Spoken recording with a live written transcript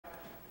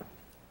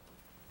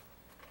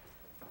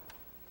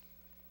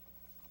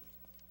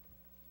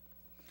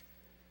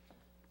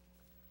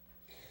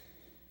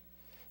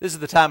This is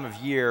the time of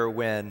year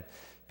when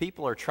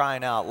people are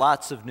trying out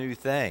lots of new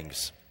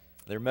things.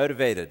 They're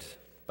motivated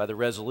by the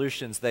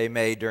resolutions they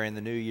made during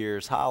the New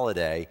Year's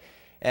holiday,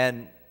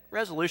 and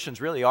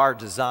resolutions really are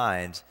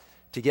designed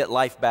to get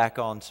life back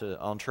on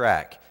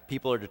track.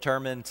 People are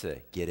determined to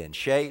get in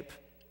shape,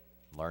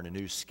 learn a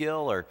new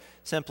skill, or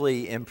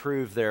simply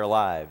improve their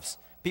lives.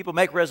 People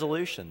make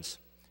resolutions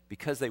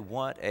because they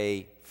want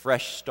a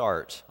fresh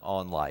start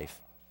on life.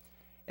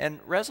 And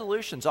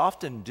resolutions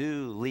often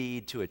do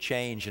lead to a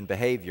change in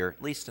behavior,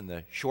 at least in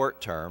the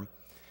short term.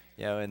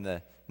 In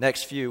the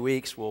next few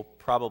weeks, we'll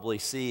probably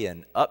see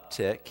an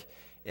uptick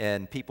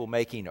in people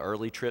making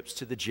early trips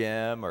to the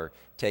gym or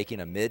taking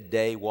a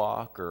midday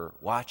walk or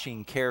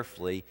watching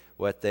carefully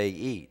what they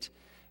eat.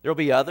 There will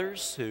be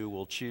others who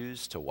will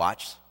choose to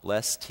watch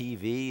less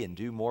TV and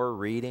do more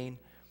reading.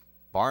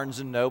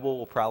 Barnes & Noble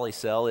will probably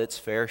sell its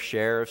fair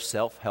share of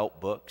self-help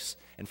books.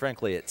 And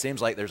frankly, it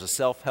seems like there's a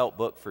self-help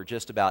book for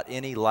just about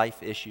any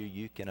life issue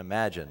you can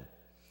imagine.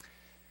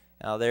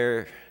 Now,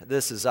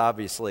 this is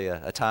obviously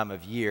a time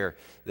of year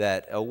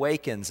that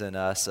awakens in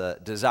us a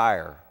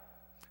desire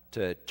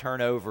to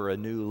turn over a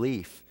new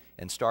leaf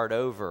and start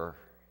over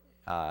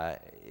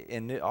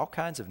in all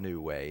kinds of new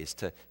ways,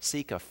 to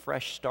seek a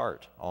fresh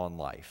start on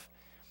life.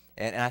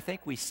 And I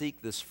think we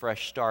seek this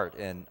fresh start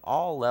in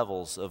all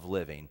levels of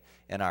living,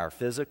 in our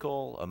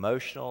physical,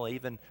 emotional,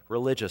 even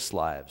religious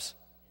lives.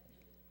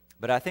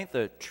 But I think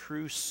the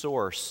true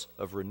source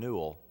of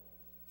renewal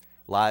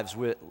lies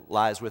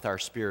with our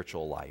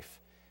spiritual life.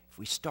 If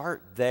we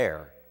start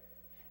there,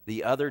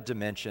 the other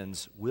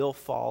dimensions will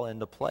fall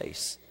into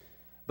place.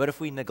 But if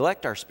we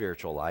neglect our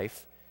spiritual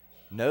life,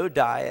 no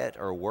diet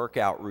or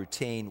workout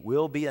routine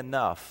will be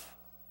enough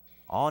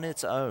on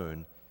its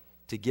own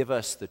to give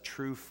us the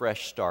true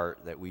fresh start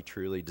that we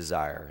truly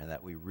desire and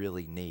that we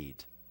really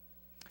need.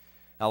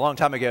 Now, a long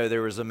time ago,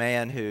 there was a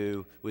man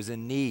who was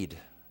in need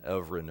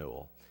of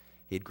renewal.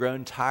 He'd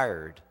grown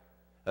tired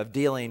of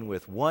dealing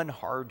with one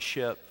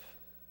hardship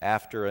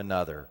after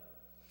another.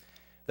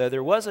 Though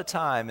there was a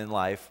time in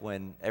life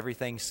when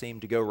everything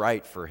seemed to go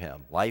right for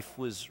him. Life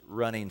was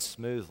running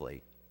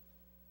smoothly.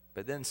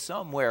 But then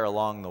somewhere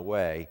along the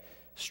way,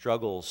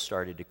 struggles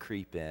started to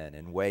creep in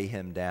and weigh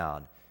him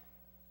down.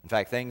 In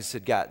fact, things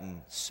had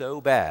gotten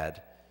so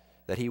bad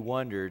that he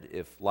wondered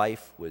if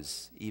life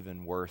was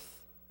even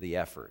worth the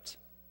effort.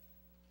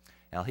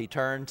 Now, he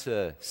turned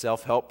to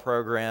self-help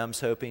programs,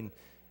 hoping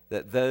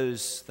that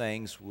those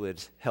things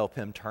would help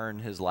him turn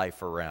his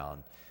life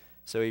around.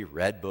 So he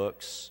read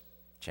books,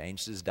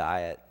 changed his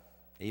diet,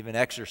 even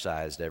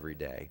exercised every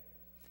day.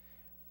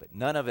 But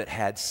none of it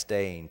had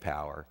staying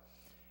power.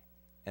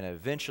 And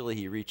eventually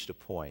he reached a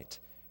point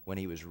when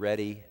he was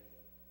ready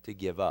to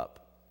give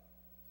up.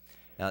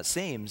 Now, it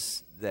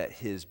seems that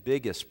his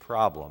biggest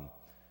problem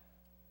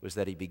was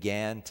that he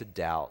began to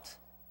doubt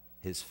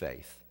his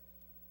faith.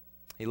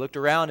 He looked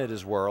around at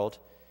his world,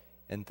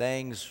 and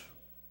things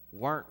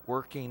weren't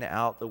working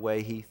out the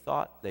way he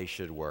thought they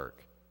should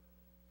work.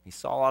 He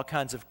saw all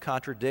kinds of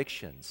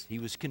contradictions. He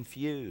was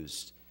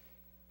confused.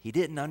 He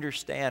didn't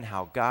understand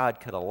how God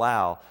could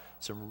allow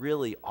some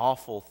really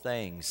awful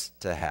things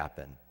to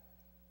happen.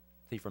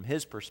 See, from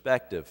his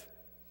perspective,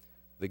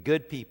 the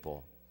good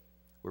people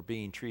were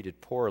being treated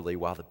poorly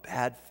while the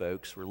bad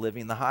folks were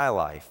living the high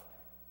life.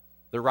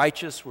 The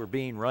righteous were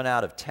being run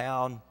out of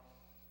town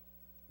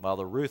while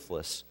the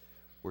ruthless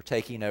were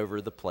taking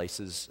over the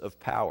places of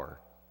power.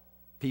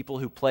 People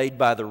who played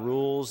by the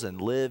rules and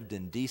lived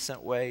in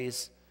decent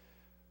ways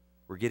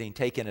were getting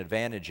taken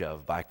advantage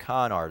of by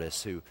con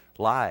artists who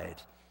lied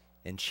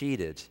and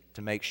cheated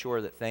to make sure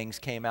that things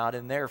came out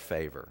in their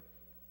favor.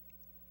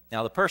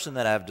 Now, the person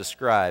that I've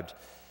described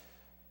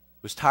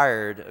was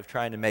tired of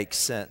trying to make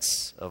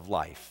sense of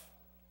life,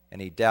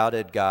 and he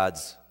doubted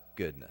God's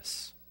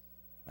goodness.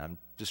 I'm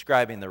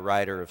describing the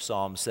writer of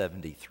Psalm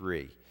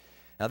 73.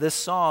 Now, this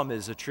psalm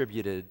is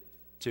attributed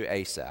to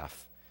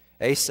Asaph.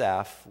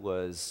 Asaph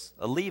was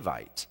a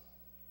Levite.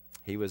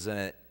 He was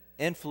an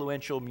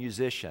influential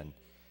musician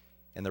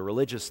in the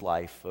religious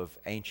life of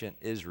ancient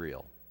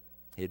Israel.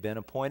 He had been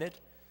appointed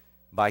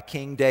by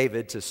King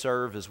David to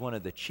serve as one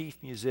of the chief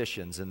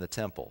musicians in the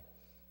temple.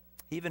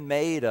 He even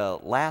made a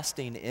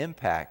lasting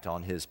impact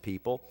on his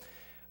people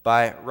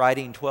by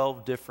writing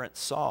 12 different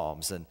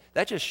psalms. And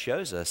that just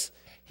shows us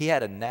he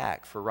had a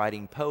knack for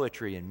writing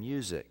poetry and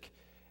music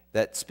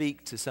that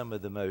speak to some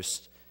of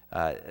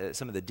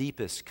the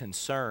deepest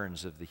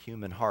concerns of the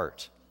human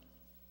heart.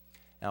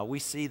 Now, we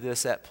see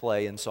this at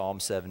play in Psalm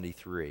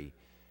 73,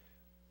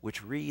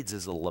 which reads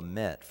as a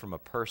lament from a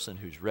person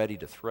who's ready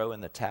to throw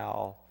in the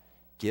towel,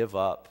 give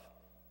up,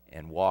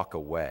 and walk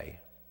away.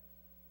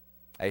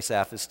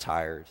 Asaph is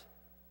tired.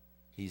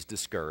 He's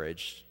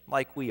discouraged,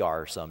 like we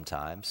are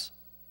sometimes.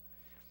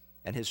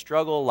 And his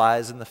struggle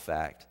lies in the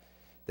fact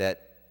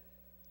that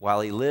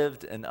while he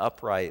lived an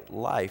upright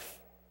life,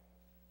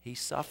 he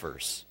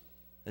suffers.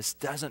 This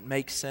doesn't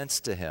make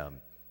sense to him.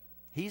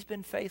 He's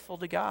been faithful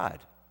to God.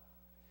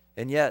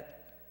 And yet,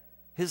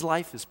 his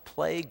life is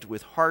plagued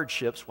with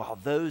hardships while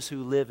those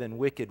who live in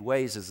wicked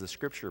ways, as the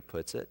scripture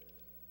puts it,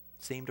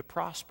 seem to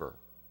prosper.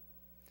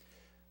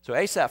 So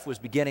Asaph was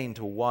beginning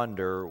to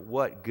wonder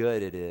what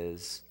good it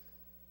is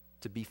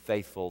to be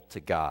faithful to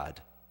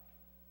God.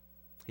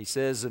 He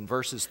says in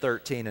verses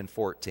 13 and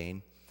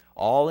 14,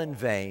 "All in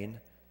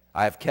vain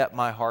I have kept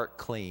my heart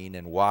clean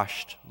and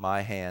washed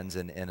my hands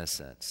in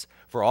innocence.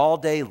 For all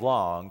day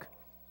long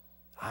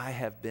I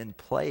have been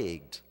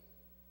plagued."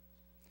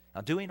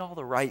 Now, doing all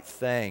the right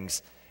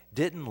things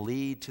didn't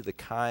lead to the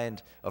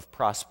kind of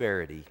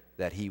prosperity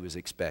that he was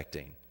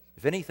expecting.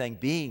 If anything,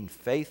 being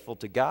faithful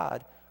to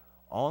God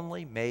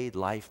only made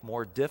life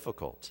more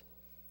difficult.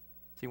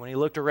 See, when he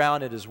looked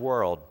around at his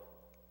world,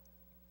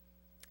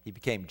 he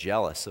became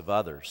jealous of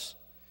others.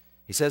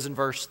 He says in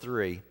verse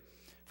 3,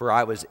 "For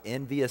I was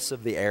envious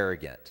of the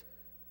arrogant.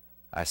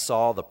 I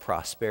saw the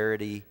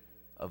prosperity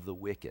of the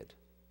wicked."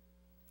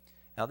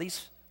 Now,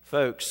 these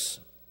folks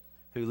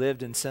who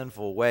lived in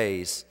sinful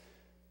ways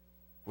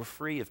were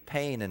free of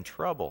pain and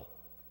trouble,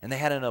 and they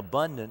had an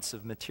abundance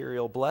of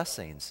material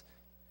blessings.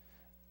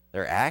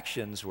 Their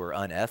actions were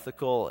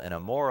unethical and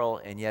immoral,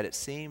 and yet it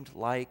seemed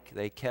like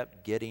they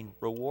kept getting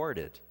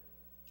rewarded.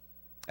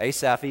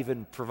 Asaph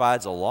even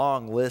provides a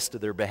long list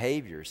of their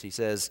behaviors. He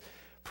says,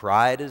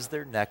 pride is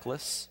their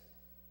necklace,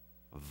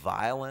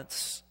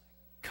 violence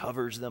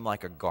covers them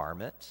like a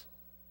garment,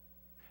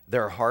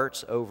 their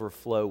hearts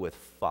overflow with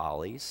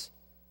follies,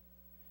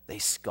 they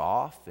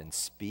scoff and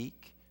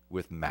speak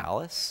with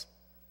malice,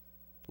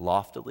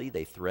 loftily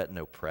they threaten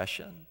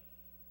oppression,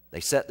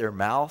 they set their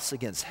mouths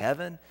against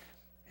heaven,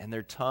 and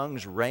their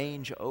tongues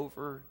range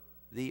over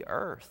the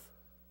earth.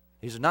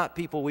 These are not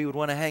people we would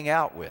want to hang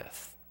out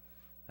with.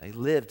 They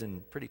lived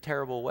in pretty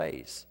terrible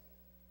ways.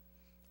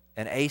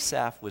 And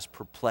Asaph was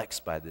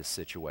perplexed by this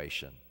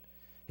situation.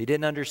 He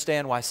didn't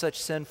understand why such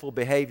sinful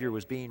behavior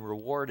was being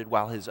rewarded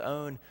while his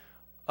own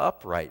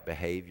upright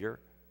behavior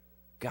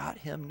got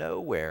him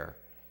nowhere.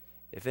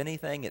 If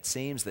anything, it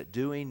seems that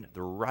doing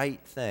the right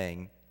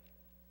thing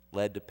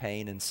led to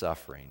pain and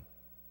suffering.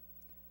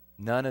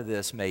 None of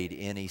this made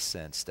any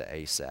sense to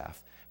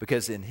Asaph,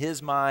 because in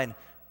his mind,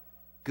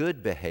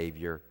 good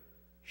behavior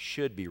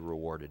should be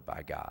rewarded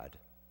by God.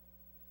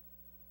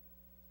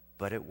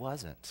 But it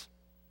wasn't.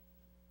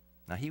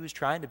 Now, he was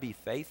trying to be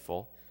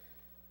faithful,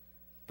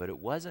 but it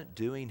wasn't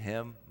doing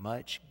him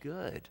much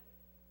good.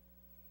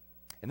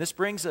 And this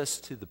brings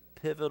us to the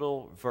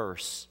pivotal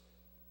verse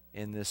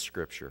in this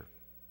scripture.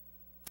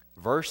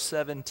 Verse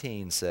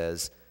 17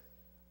 says,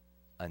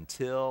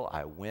 "Until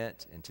I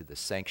went into the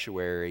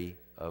sanctuary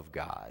of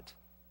God."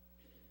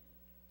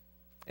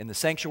 In the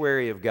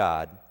sanctuary of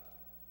God,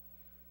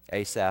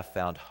 Asaph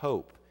found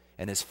hope,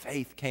 and his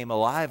faith came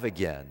alive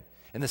again.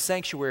 In the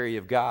sanctuary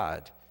of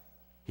God,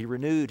 he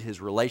renewed his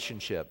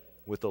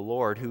relationship with the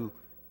Lord, who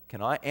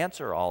can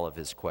answer all of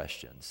his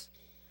questions.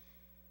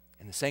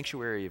 In the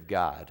sanctuary of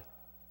God,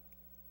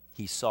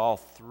 he saw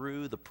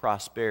through the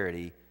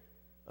prosperity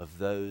of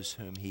those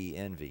whom he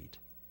envied.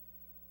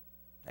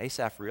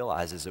 Asaph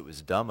realizes it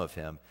was dumb of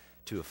him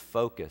to have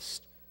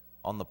focused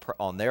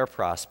on their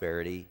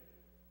prosperity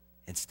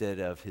instead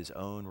of his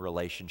own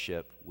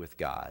relationship with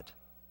God.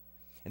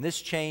 And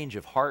this change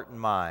of heart and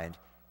mind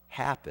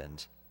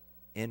happened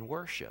in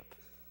worship.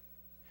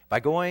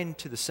 By going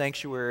to the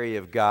sanctuary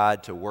of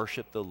God to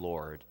worship the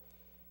Lord,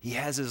 he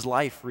has his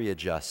life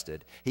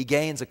readjusted. He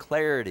gains a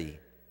clarity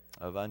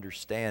of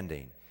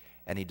understanding,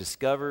 and he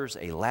discovers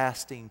a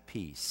lasting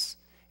peace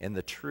in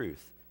the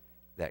truth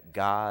that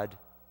God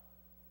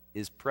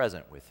is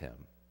present with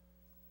him.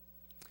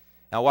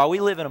 Now, while we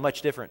live in a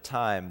much different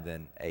time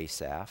than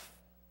Asaph,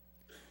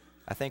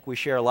 I think we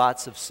share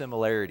lots of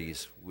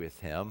similarities with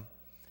him,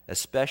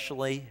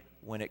 especially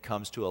when it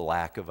comes to a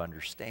lack of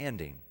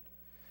understanding.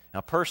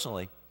 Now,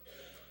 personally,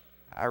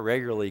 I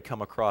regularly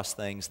come across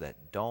things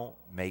that don't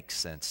make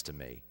sense to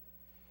me.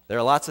 There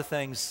are lots of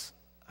things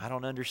I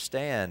don't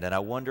understand, and I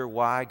wonder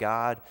why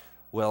God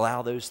will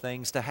allow those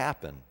things to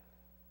happen.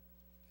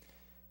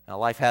 Now,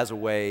 life has a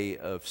way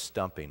of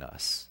stumping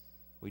us.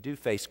 We do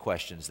face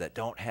questions that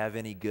don't have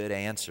any good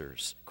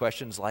answers.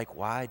 Questions like,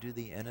 why do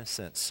the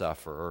innocent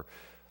suffer? Or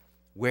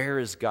where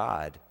is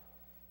God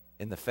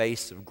in the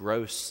face of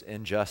gross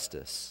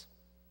injustice?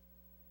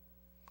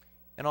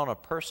 And on a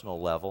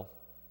personal level,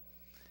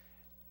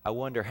 I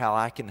wonder how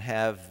I can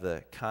have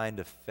the kind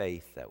of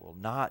faith that will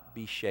not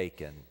be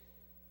shaken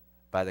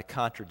by the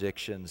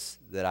contradictions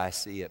that I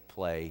see at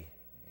play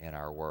in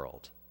our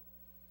world.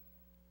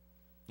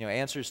 You know,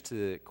 answers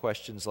to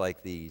questions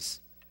like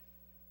these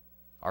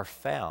are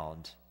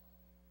found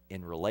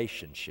in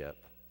relationship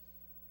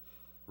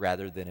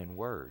rather than in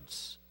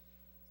words.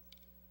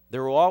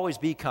 There will always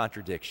be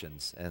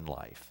contradictions in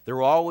life. There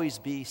will always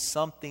be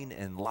something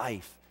in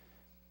life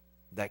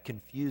that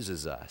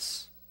confuses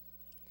us.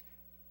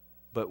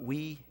 But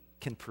we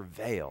can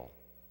prevail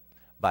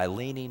by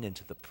leaning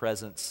into the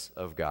presence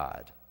of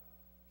God.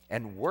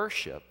 And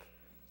worship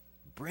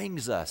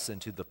brings us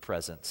into the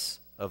presence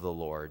of the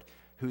Lord,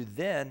 who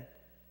then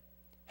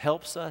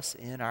helps us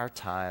in our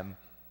time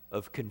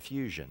of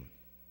confusion.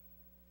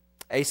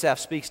 Asaph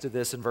speaks to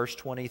this in verse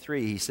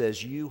 23. He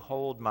says, "You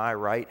hold my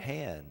right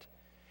hand.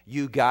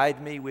 You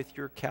guide me with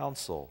your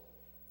counsel.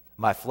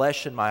 My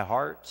flesh and my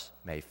heart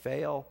may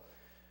fail,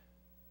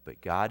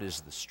 but God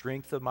is the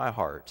strength of my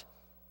heart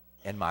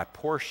and my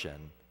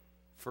portion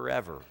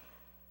forever.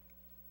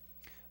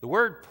 The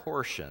word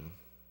portion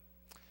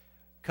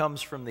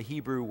comes from the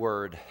Hebrew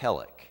word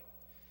helik,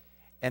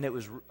 and it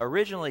was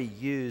originally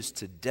used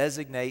to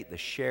designate the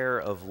share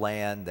of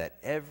land that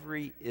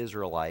every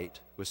Israelite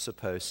was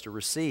supposed to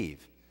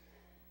receive.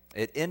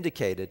 It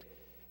indicated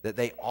that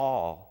they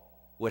all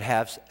would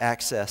have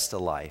access to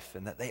life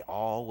and that they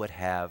all would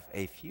have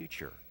a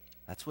future.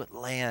 That's what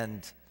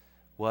land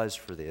was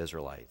for the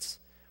Israelites.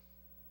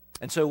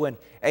 And so when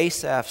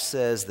Asaph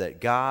says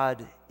that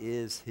God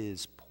is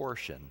his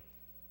portion,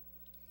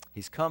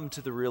 he's come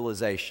to the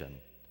realization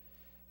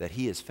that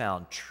he has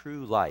found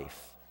true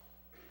life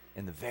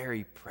in the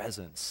very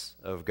presence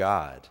of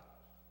God.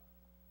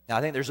 Now,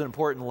 I think there's an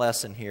important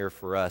lesson here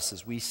for us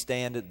as we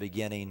stand at the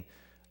beginning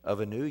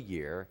of a new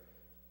year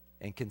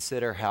and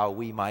consider how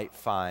we might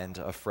find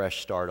a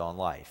fresh start on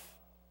life.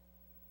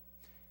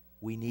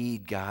 We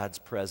need God's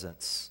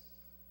presence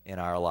in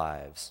our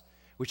lives,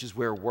 which is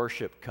where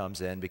worship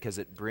comes in because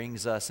it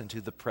brings us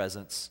into the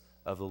presence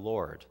of the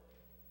Lord.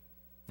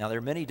 Now, there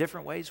are many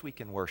different ways we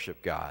can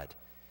worship God,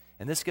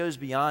 and this goes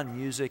beyond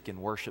music and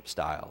worship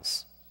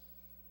styles.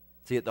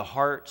 See, at the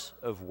heart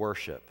of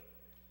worship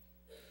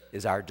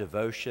is our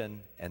devotion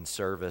and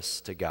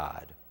service to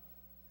God.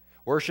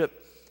 Worship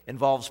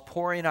involves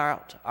pouring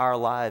out our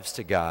lives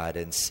to God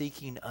and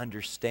seeking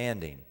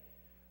understanding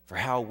for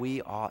how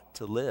we ought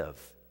to live.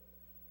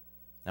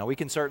 Now, we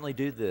can certainly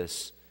do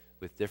this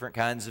with different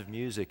kinds of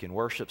music and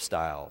worship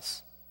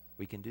styles.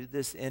 We can do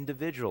this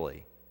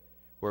individually,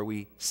 where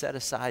we set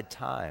aside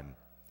time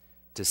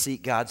to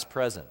seek God's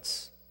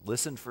presence,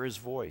 listen for his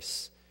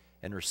voice,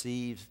 and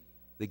receive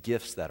the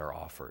gifts that are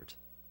offered.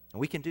 And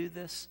we can do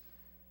this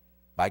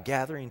by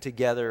gathering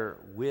together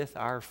with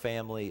our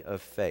family of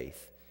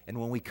faith. And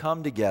when we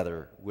come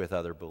together with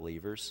other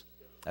believers,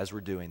 as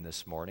we're doing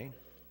this morning,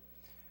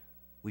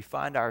 we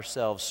find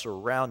ourselves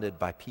surrounded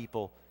by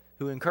people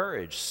who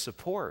encourage,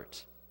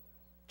 support,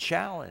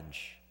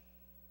 challenge,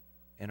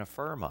 and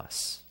affirm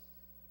us.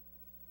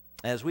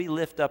 As we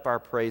lift up our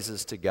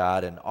praises to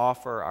God and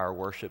offer our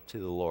worship to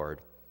the Lord,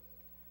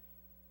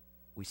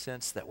 we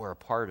sense that we're a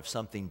part of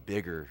something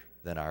bigger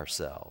than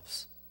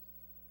ourselves.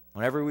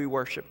 Whenever we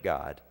worship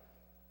God,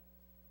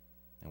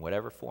 in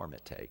whatever form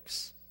it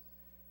takes,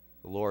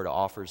 the Lord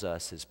offers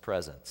us his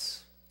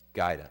presence,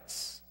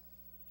 guidance,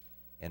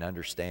 and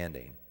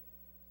understanding.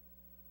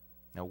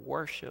 Now,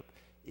 worship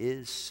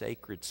is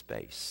sacred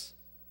space,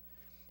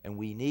 and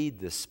we need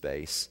this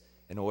space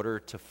in order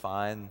to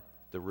find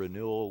the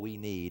renewal we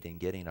need in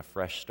getting a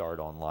fresh start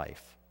on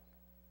life.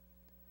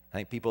 I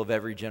think people of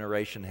every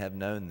generation have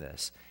known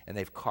this, and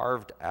they've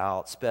carved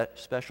out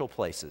special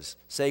places,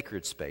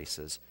 sacred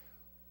spaces,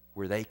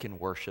 where they can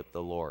worship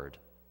the Lord.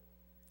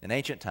 In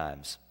ancient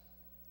times,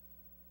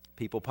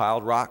 people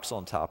piled rocks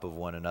on top of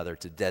one another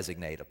to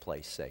designate a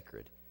place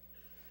sacred.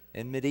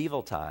 In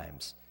medieval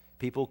times,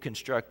 people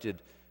constructed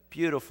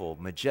beautiful,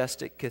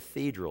 majestic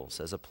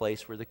cathedrals as a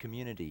place where the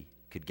community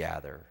could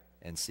gather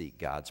and seek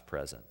God's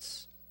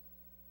presence.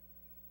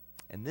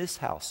 And this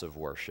house of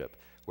worship,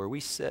 where we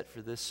sit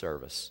for this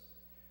service,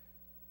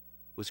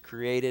 was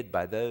created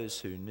by those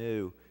who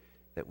knew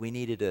that we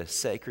needed a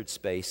sacred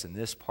space in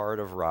this part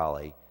of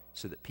Raleigh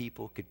so that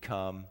people could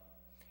come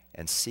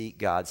and seek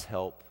God's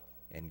help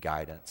and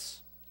guidance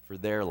for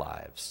their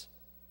lives.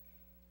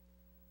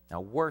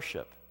 Now,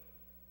 worship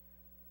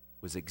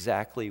was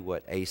exactly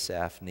what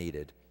Asaph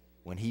needed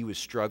when he was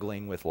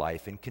struggling with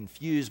life and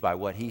confused by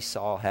what he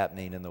saw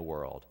happening in the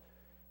world.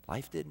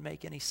 Life didn't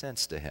make any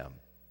sense to him.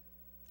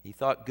 He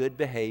thought good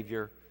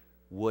behavior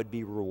would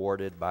be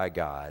rewarded by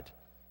God,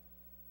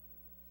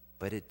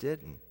 but it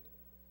didn't.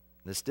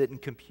 This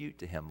didn't compute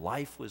to him.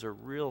 Life was a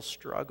real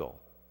struggle.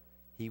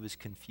 He was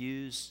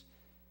confused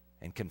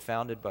and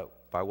confounded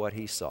by what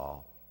he saw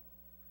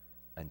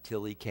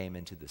until he came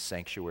into the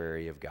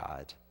sanctuary of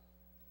God.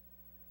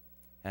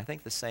 And I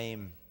think the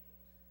same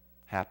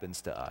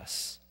happens to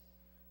us.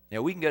 You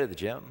know, we can go to the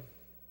gym.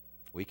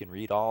 We can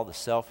read all the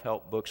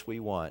self-help books we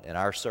want in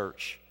our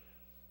search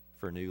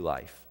for new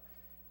life.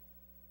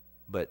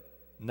 But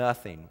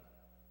nothing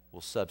will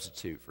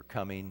substitute for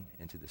coming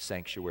into the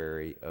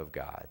sanctuary of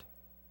God.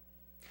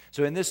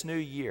 So in this new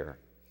year,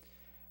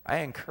 I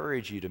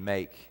encourage you to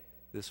make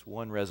this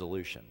one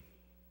resolution.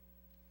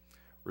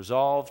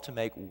 Resolve to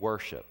make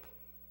worship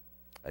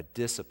a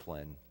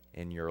discipline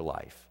in your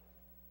life.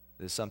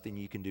 This is something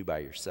you can do by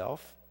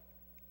yourself.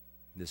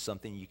 This is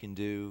something you can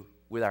do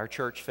with our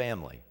church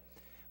family.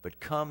 But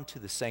come to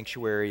the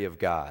sanctuary of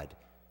God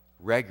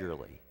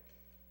regularly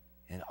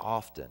and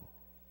often,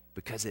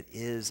 because it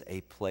is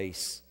a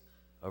place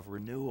of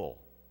renewal.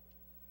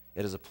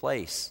 It is a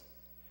place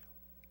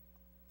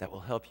that will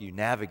help you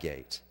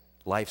navigate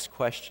life's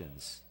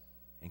questions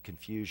and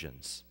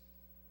confusions.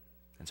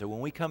 And so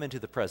when we come into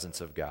the presence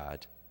of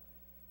God,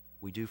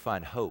 we do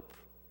find hope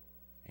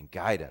and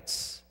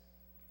guidance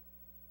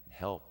and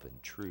help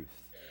and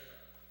truth.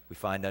 We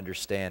find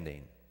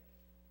understanding.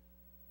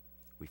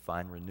 We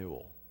find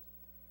renewal.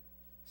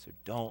 So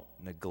don't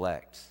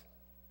neglect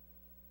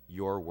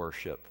your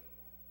worship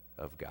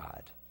of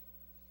God.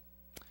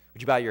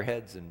 Would you bow your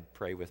heads and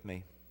pray with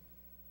me?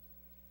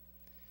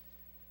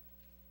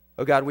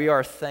 Oh God, we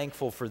are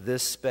thankful for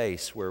this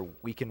space where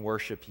we can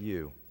worship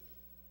you.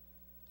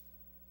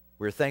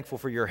 We're thankful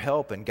for your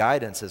help and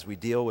guidance as we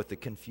deal with the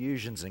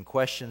confusions and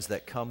questions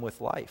that come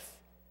with life.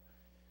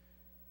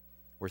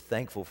 We're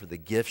thankful for the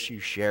gifts you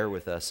share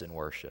with us in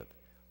worship.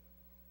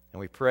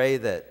 And we pray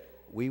that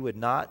we would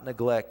not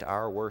neglect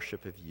our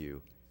worship of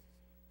you,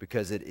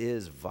 because it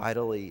is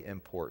vitally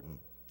important.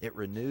 It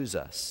renews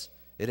us.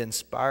 It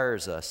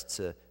inspires us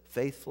to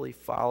faithfully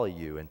follow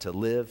you and to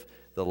live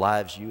the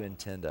lives you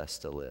intend us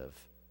to live.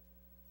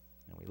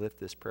 And we lift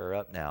this prayer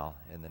up now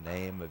in the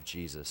name of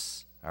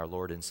Jesus, our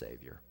Lord and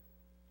Savior.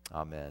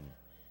 Amen.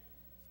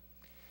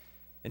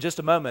 In just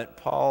a moment,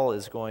 Paul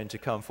is going to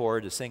come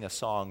forward to sing a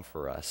song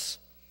for us.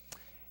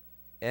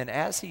 And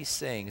as he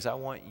sings, I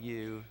want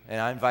you,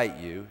 and I invite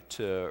you,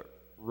 to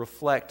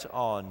reflect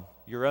on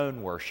your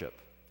own worship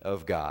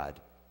of God.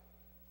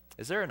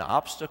 Is there an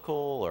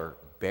obstacle or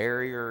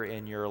barrier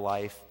in your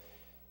life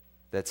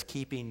that's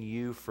keeping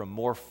you from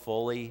more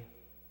fully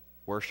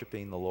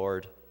worshiping the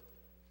Lord?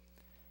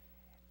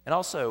 And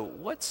also,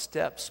 what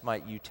steps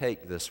might you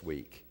take this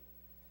week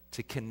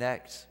to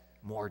connect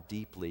more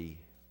deeply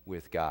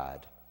with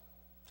God?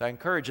 So I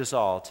encourage us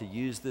all to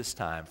use this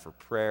time for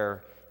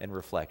prayer and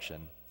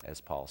reflection as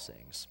Paul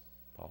sings.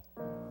 Paul.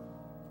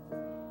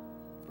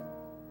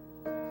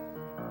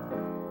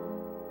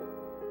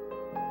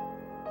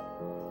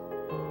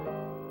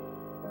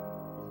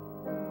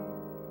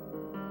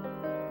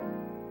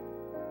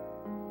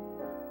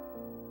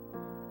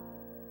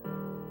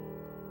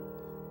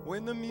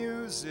 When the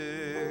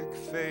music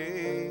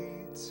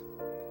fades,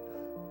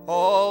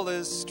 all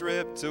is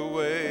stripped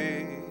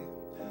away,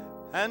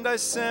 and I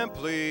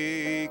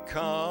simply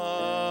come,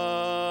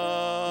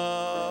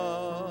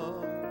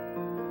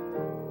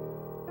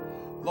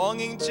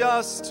 longing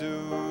just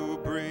to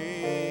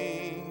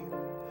bring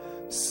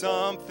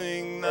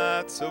something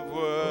that's of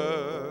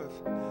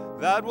worth,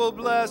 that will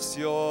bless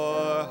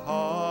your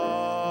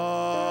heart.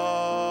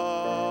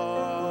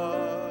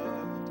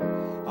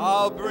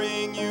 I'll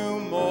bring you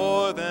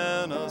more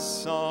than a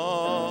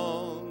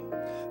song,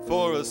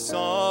 for a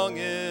song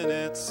in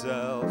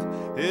itself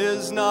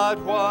is not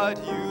what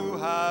you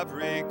have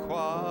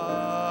required.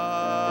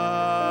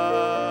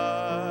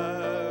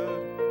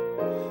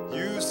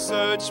 You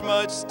search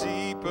much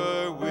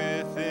deeper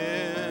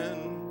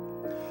within,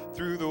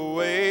 through the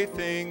way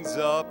things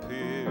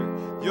appear.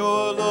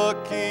 You're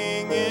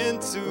looking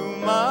into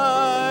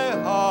my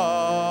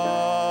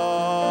heart.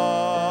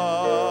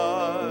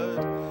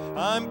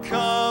 I'm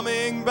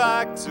coming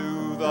back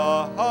to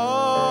the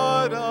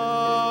heart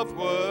of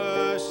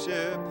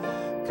worship,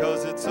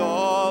 'cause it's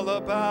all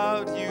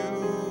about you.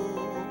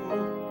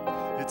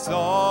 It's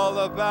all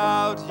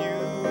about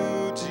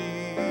you,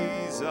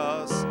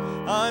 Jesus.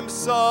 I'm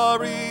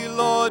sorry,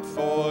 Lord,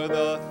 for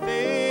the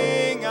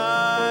thing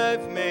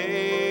I've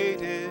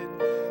made it,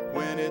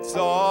 when it's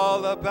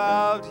all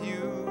about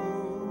you.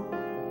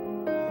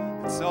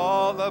 It's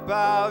all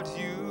about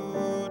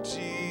you,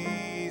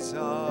 Jesus.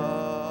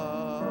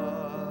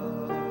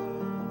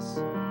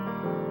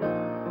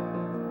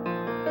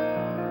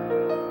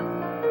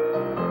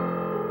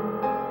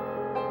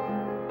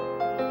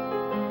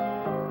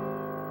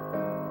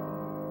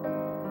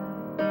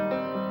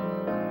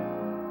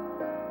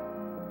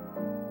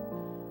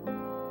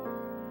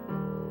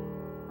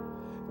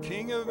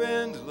 King of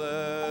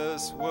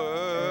endless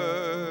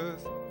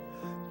worth,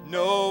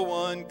 no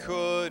one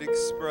could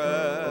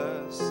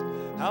express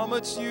how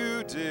much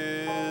you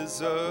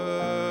deserve.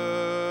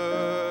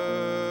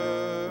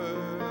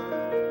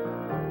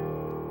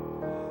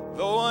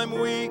 Though I'm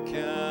weak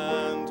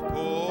and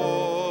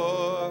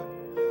poor,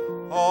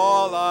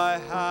 all I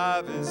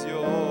have is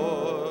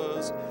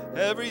yours,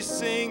 every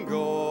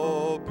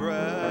single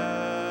breath.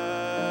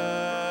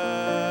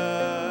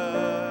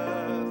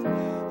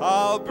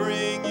 I'll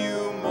bring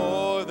you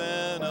more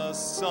than a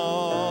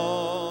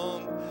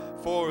song,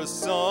 for a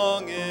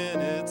song in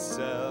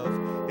itself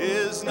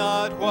is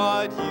not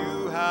what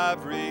you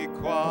have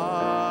required.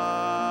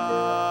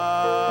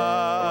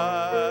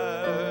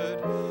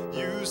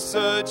 You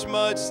search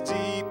much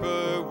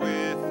deeper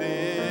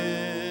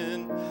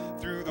within,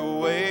 through the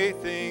way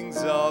things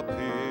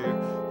appear.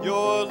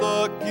 You're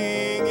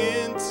looking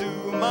into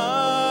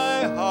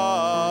my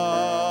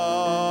heart.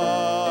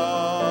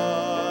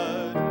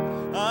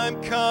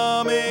 I'm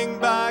coming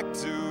back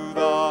to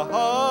the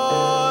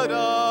heart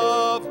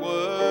of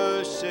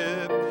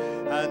worship,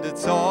 and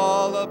it's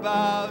all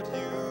about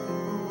you.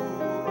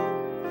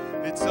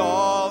 It's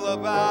all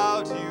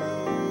about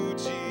you,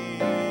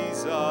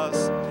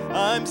 Jesus.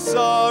 I'm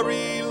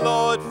sorry,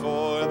 Lord,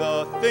 for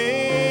the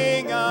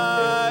thing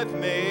I've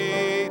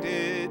made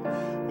it,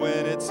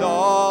 when it's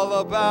all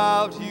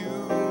about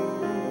you.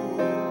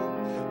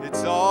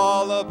 It's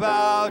all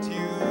about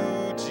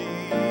you,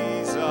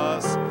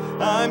 Jesus.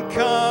 I'm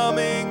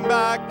coming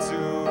back to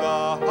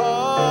the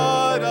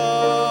heart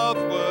of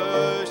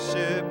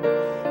worship,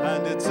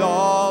 and it's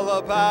all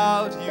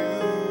about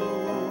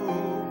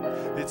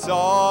you. It's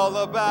all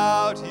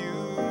about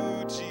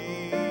you,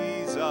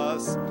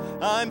 Jesus.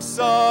 I'm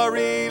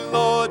sorry,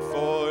 Lord,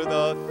 for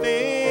the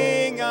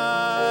thing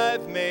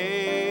I've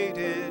made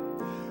it.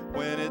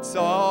 When it's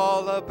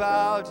all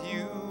about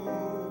you,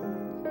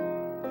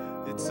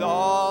 it's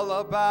all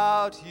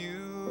about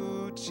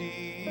you,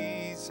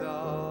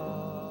 Jesus.